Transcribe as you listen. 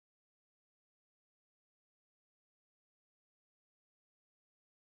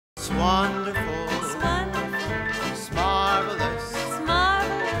wonderful. It's wonderful. It's marvelous. It's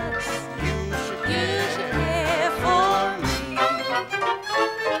marvelous. You should care for me.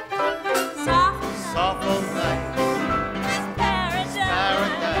 Soft night. It's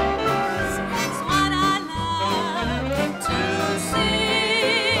paradise. It's what I love to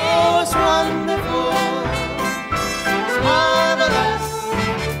see. Oh, it's wonderful. It's marvelous.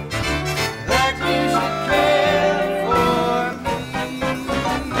 That you should care for me.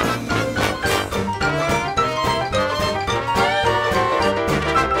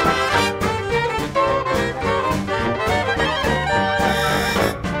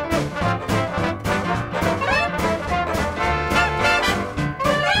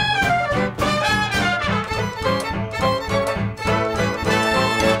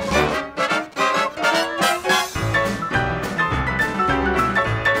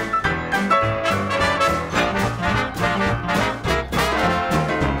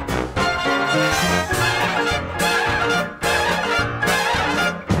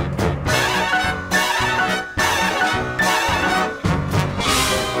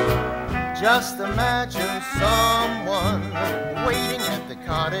 Just imagine someone waiting at the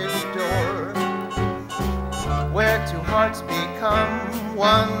cottage door, where two hearts become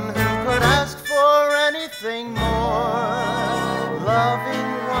one, who could ask for anything more. Loving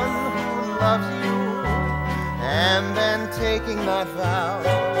one who loves you, and then taking that vow.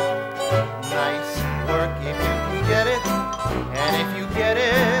 Nice work if you can get it, and if you get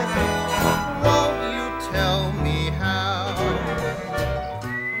it, won't you tell me how?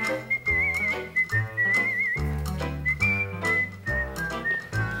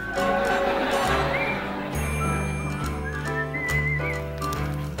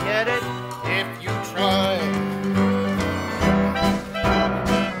 Get it if you try.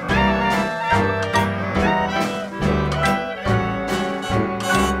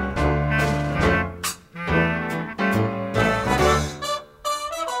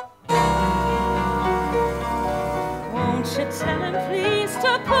 Won't you tell him please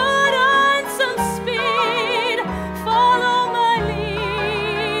to put on some speed? Follow my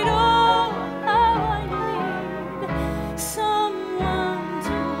lead. Oh, how I need someone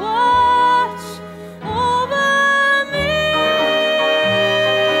to watch over me.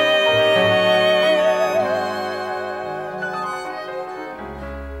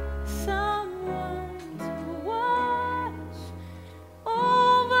 Someone to watch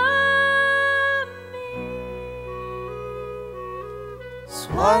over me. It's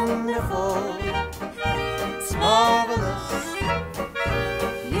wonderful. It's marvelous.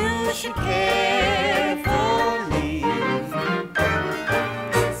 You should care for me.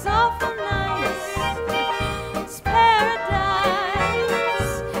 It's awful nice. It's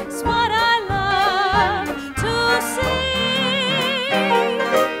paradise. It's what I love to see.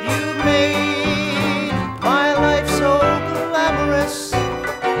 You made my life so glamorous.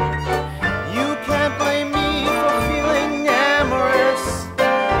 You can't blame me for feeling amorous.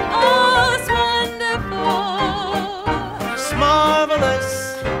 Oh, it's wonderful. It's marvelous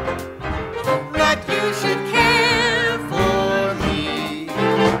that you should care for me.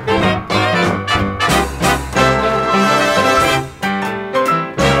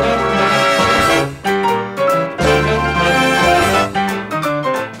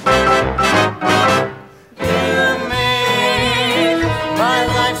 You made my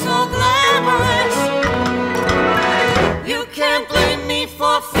life so glamorous. You can't blame me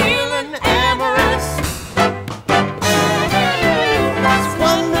for feeling amorous. It's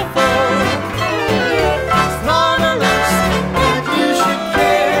wonderful. It's marvelous that you should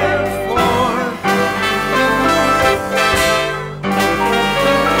care for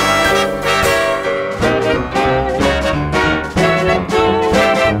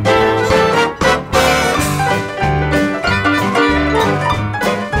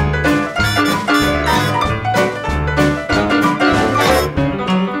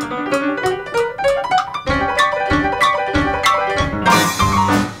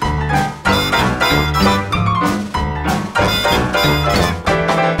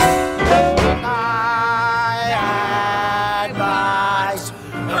I advise.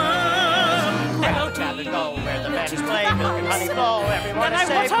 Go where the band is playing, milk and honey flow. Everyone is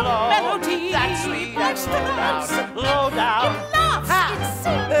say blow. That's sweet and slow down, low down. It laughs, it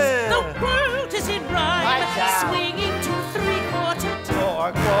sings, the world is in rhyme. Right down. Swinging to three-quarter,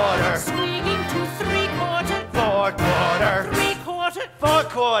 4/4, swinging to three-quarter, 4/4, three-quarter,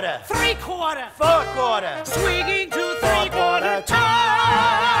 4/4, 3/4, 4/4, swinging to